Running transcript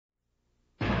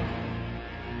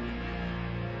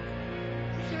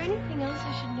there anything else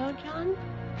I should know, John?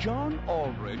 John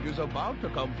Aldrige is about to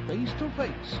come face to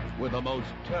face with the most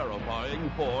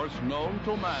terrifying force known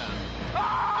to man.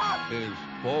 His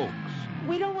folks.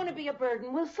 We don't want to be a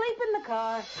burden. We'll sleep in the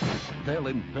car. They'll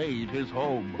invade his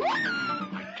home.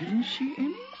 I didn't see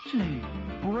anything.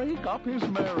 Break up his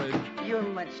marriage. You're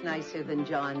much nicer than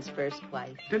John's first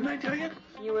wife. Didn't I tell you?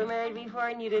 You were married before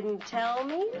and you didn't tell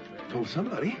me? I told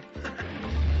somebody.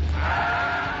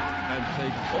 And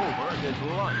take over his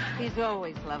life. He's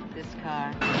always loved this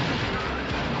car.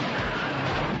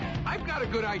 I've got a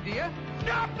good idea.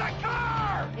 Stop the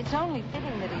car! It's only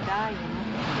fitting that he die, you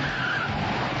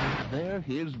know. They're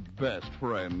his best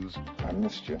friends. I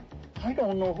missed you. I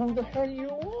don't know who the hell you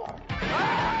are.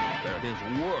 They're his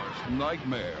worst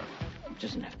nightmare. It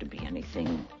doesn't have to be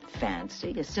anything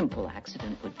fancy. A simple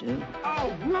accident would do.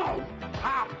 Oh, no!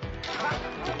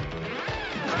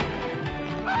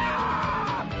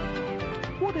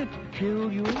 Would it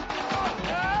kill you?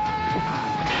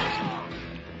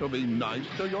 To be nice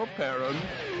to your parents?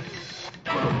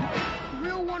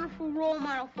 Real wonderful role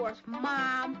model for us,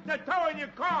 Mom. They're towing your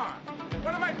car.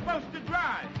 What am I supposed to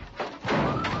drive?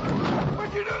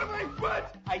 What'd you do to my foot?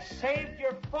 I saved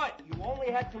your foot. You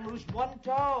only had to lose one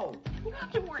toe. You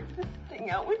have to work this thing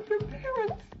out with your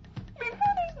parents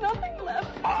before there's nothing left.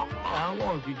 Oh, how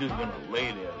long is he just gonna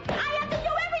lay there? I have to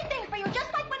do everything for you,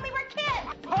 just like when we were kids.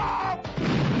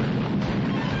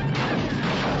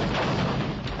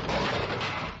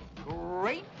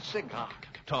 Great cigar.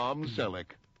 Tom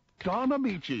Selleck. Don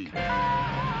Ameche.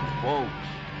 Folks,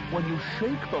 when you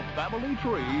shake the family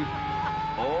tree,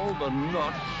 all the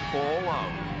nuts fall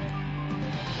out.